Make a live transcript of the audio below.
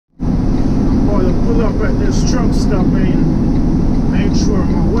at this truck stop and make sure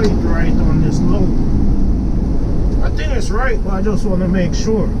my weight right on this load. I think it's right, but I just want to make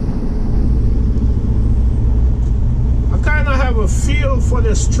sure. I kind of have a feel for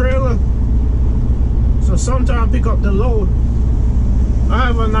this trailer, so sometimes I pick up the load, I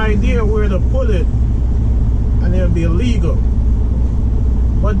have an idea where to put it and it'll be illegal.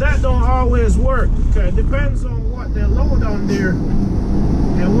 But that don't always work. Okay, it depends on what they load on there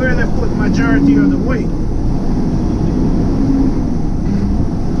and where they put majority of the weight.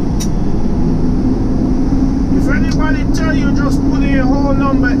 If anybody tell you just put in hole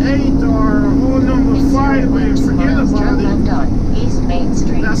number 8 or hole number 5 and forget about it, East Main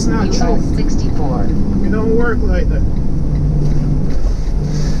Street, that's not US true. 64. It don't work like that. I'm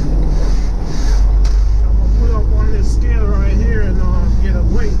gonna put up on this scale right here and get a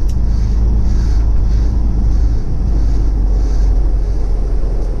weight.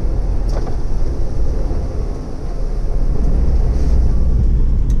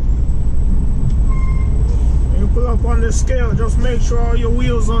 Pull up on the scale, just make sure all your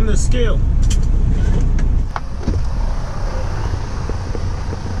wheels on the scale.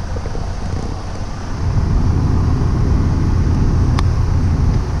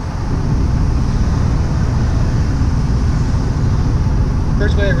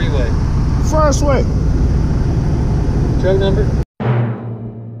 First way or re-way? First way. Truck number?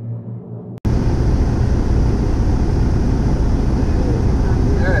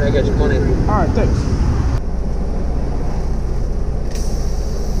 Alright, I got your money. Alright, thanks.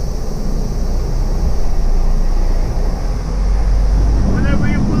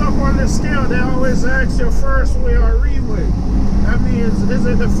 The scale, they always ask you first way or re-weigh. That means, is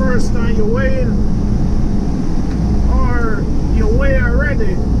it the first time you're weighing, or you weigh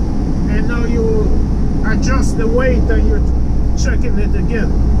already and now you adjust the weight and you're checking it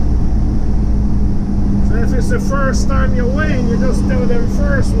again? So if it's the first time you're weighing, you just tell them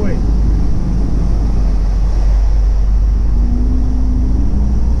first weigh.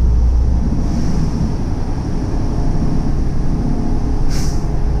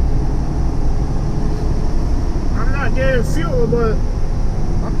 Getting fuel, but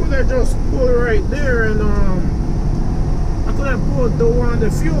I could have just pulled it right there and I could have pulled the one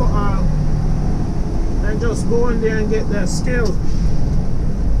the fuel out and just go in there and get that scale.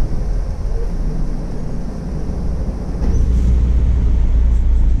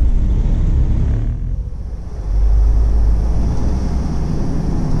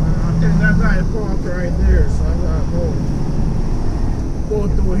 I think that guy parked right there, so I gotta go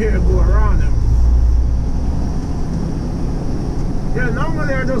through here, go around him. Yeah,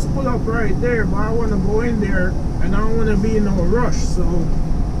 normally I just pull up right there, but I want to go in there and I don't want to be in no rush, so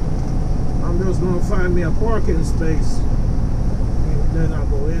I'm just going to find me a parking space and then I'll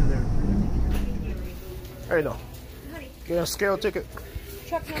go in there. There you go. Get a scale ticket.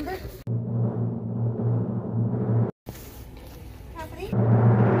 Truck number? Company?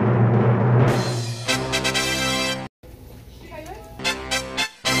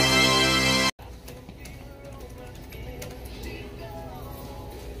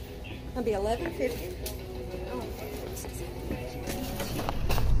 It'll be $11.50.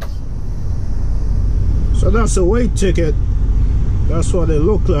 So that's a weight ticket. That's what they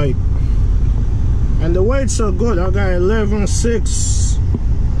look like. And the weights are good. I got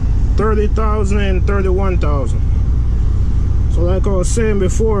 11,600, 30,000, and 31,000. So like I was saying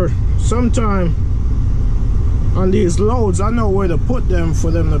before, sometime on these loads, I know where to put them for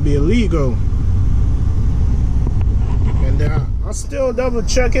them to be illegal. And I'll still double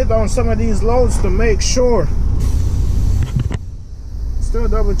check it on some of these loads to make sure. Still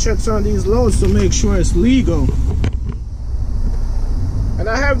double check some of these loads to make sure it's legal. And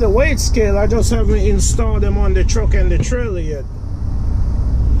I have the weight scale, I just haven't installed them on the truck and the trailer yet.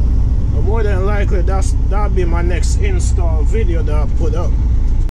 But more than likely that'll be my next install video that I'll put up.